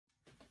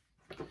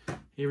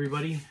Hey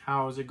everybody,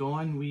 how's it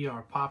going? We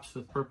are Pops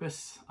with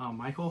Purpose.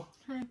 Michael.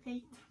 Hi,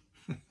 Faith.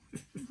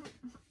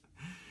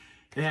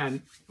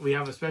 And we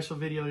have a special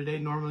video today.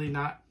 Normally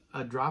not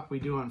a drop we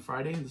do on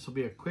Friday. This will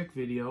be a quick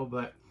video,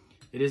 but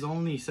it is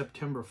only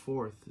September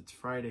 4th. It's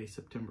Friday,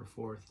 September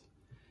 4th.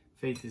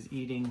 Faith is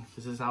eating.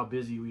 This is how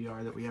busy we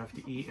are that we have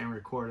to eat and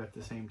record at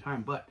the same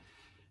time. But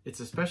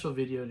it's a special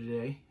video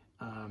today.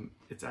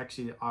 It's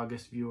actually the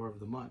August viewer of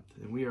the month,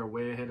 and we are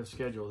way ahead of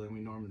schedule than we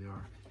normally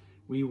are.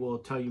 We will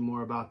tell you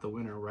more about the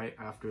winner right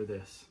after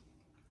this.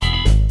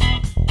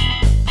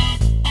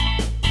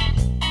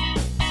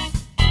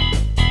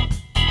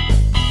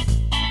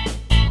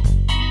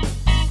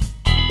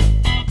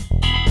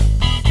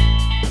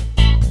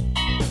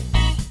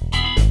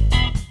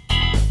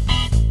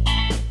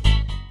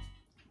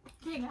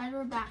 Okay guys,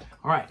 we're back.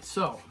 All right,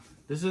 so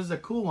this is a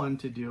cool one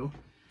to do.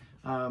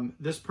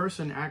 This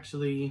person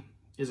actually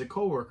is a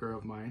coworker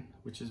of mine,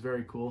 which is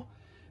very cool.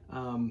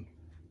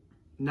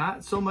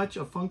 Not so much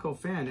a Funko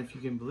fan, if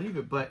you can believe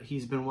it, but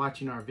he's been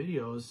watching our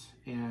videos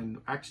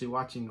and actually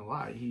watching a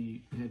lot.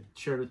 He had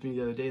shared with me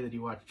the other day that he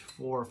watched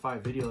 4 or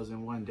 5 videos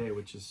in one day,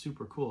 which is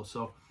super cool.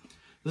 So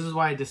this is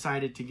why I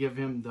decided to give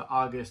him the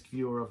August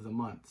viewer of the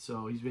month.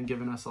 So he's been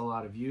giving us a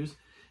lot of views.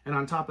 And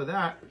on top of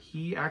that,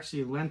 he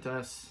actually lent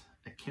us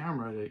a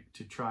camera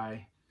to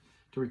try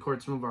to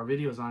record some of our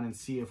videos on and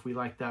see if we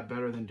like that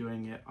better than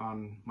doing it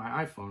on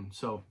my iPhone.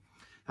 So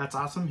that's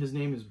awesome. His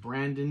name is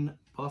Brandon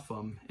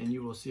Buffum, and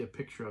you will see a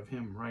picture of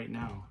him right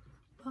now.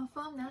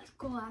 Buffum, that's a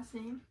cool last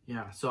name.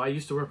 Yeah, so I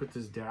used to work with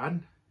his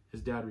dad.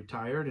 His dad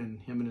retired,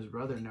 and him and his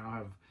brother now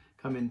have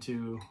come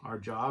into our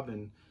job,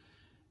 and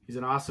he's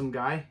an awesome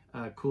guy.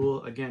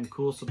 Cool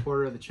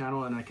supporter of the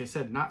channel, and like I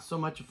said, not so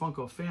much a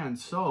Funko fan,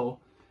 so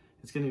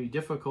it's going to be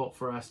difficult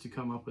for us to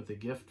come up with a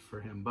gift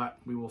for him, but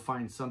we will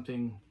find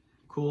something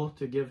cool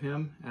to give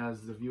him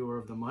as the viewer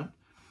of the month.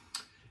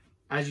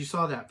 As you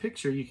saw that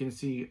picture, you can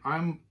see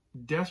I'm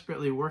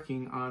desperately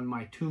working on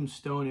my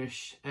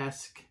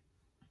Tombstone-ish-esque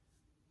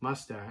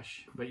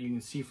mustache, but you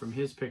can see from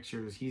his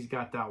pictures he's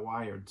got that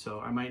wired, so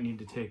I might need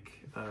to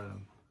take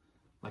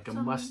like a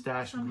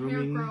mustache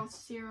grooming hair growth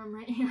serum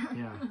right here.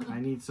 Yeah,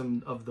 I need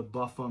some of the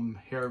Buffum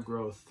hair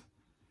growth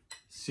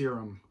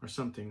serum or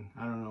something,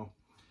 I don't know.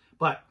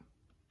 But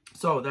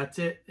so that's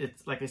it.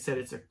 It's like I said,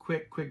 it's a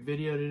quick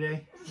video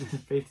today.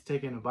 Faith's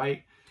taking a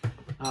bite.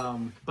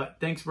 But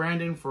thanks,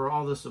 Brandon, for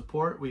all the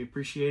support. We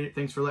appreciate it.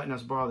 Thanks for letting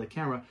us borrow the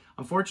camera.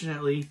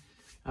 Unfortunately,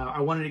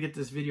 I wanted to get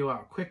this video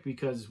out quick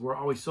because we're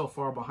always so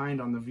far behind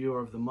on the viewer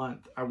of the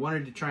month. I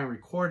wanted to try and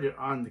record it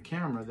on the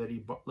camera that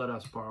he let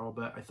us borrow,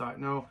 but I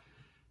thought, no,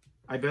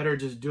 I better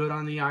just do it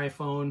on the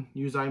iPhone,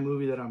 use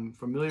iMovie that I'm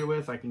familiar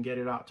with. I can get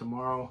it out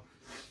tomorrow,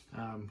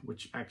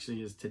 which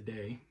actually is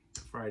today,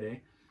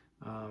 Friday.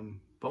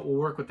 But we'll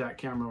work with that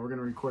camera. We're going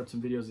to record some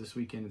videos this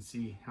weekend and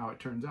see how it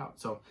turns out.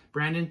 So,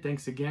 Brandon,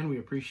 thanks again. We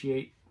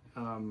appreciate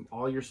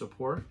all your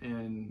support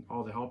and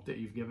all the help that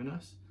you've given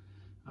us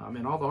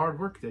and all the hard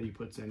work that he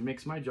puts in. It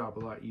makes my job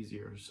a lot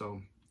easier.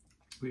 So,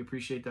 we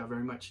appreciate that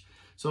very much.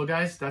 So,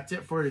 guys, that's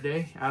it for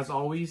today. As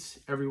always,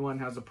 everyone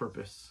has a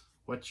purpose.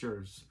 What's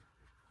yours?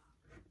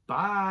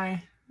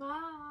 Bye.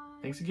 Bye.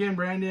 Thanks again,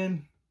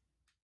 Brandon.